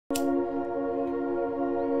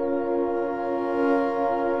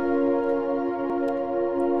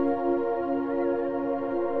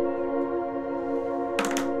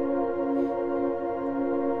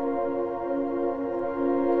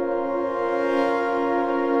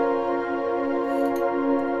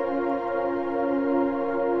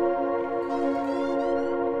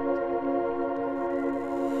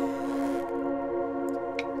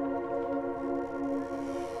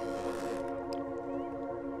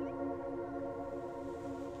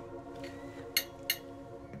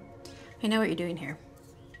I know what you're doing here.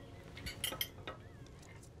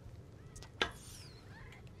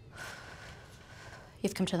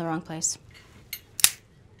 You've come to the wrong place.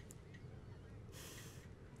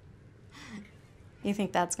 You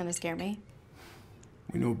think that's gonna scare me?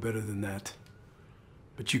 We know better than that.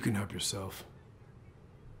 But you can help yourself.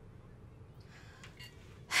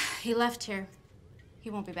 He left here.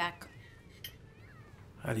 He won't be back.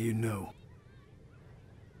 How do you know?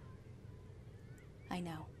 I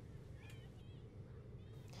know.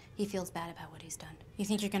 He feels bad about what he's done. You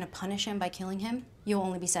think you're gonna punish him by killing him? You'll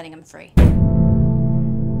only be setting him free.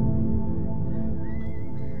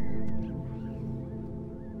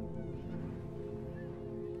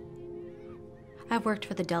 I've worked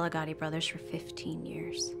for the Delegati brothers for 15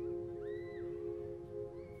 years.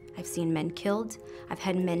 I've seen men killed. I've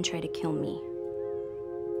had men try to kill me.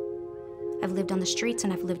 I've lived on the streets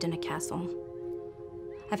and I've lived in a castle.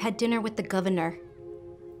 I've had dinner with the governor.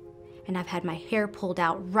 And I've had my hair pulled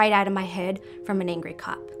out right out of my head from an angry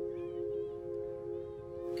cop.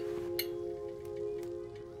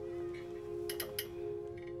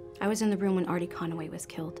 I was in the room when Artie Conaway was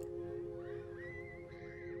killed.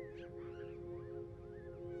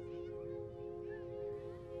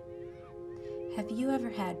 Have you ever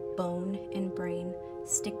had bone and brain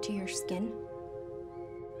stick to your skin?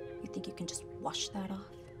 You think you can just wash that off?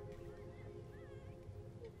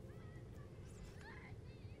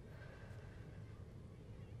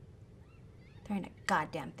 There ain't a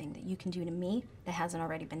goddamn thing that you can do to me that hasn't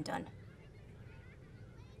already been done.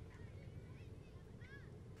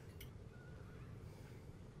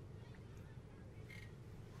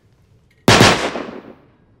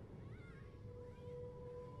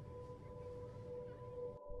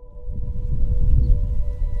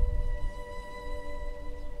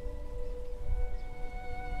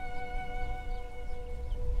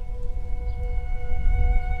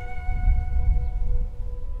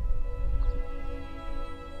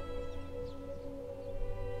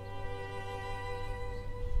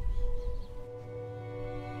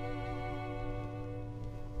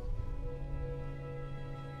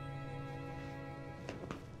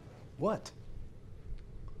 What?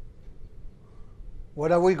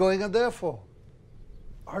 What are we going in there for?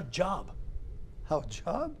 Our job. Our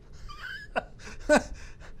job?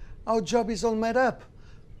 Our job is all made up.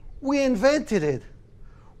 We invented it.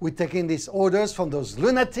 We're taking these orders from those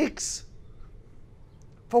lunatics.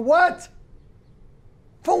 For what?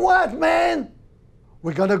 For what, man?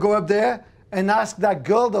 We're gonna go up there and ask that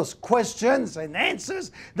girl those questions and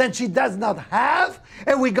answers that she does not have,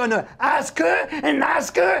 and we're gonna ask her and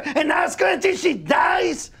ask her and ask her until she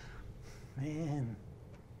dies? Man,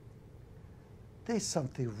 there's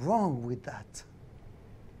something wrong with that.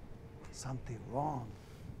 Something wrong.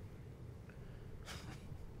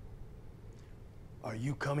 Are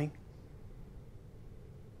you coming?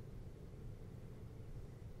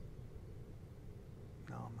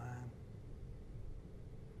 No, man.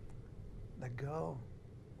 The girl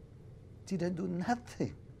didn't do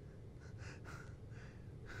nothing.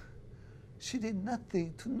 She did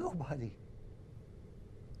nothing to nobody.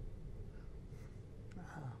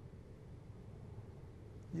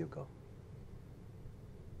 You go.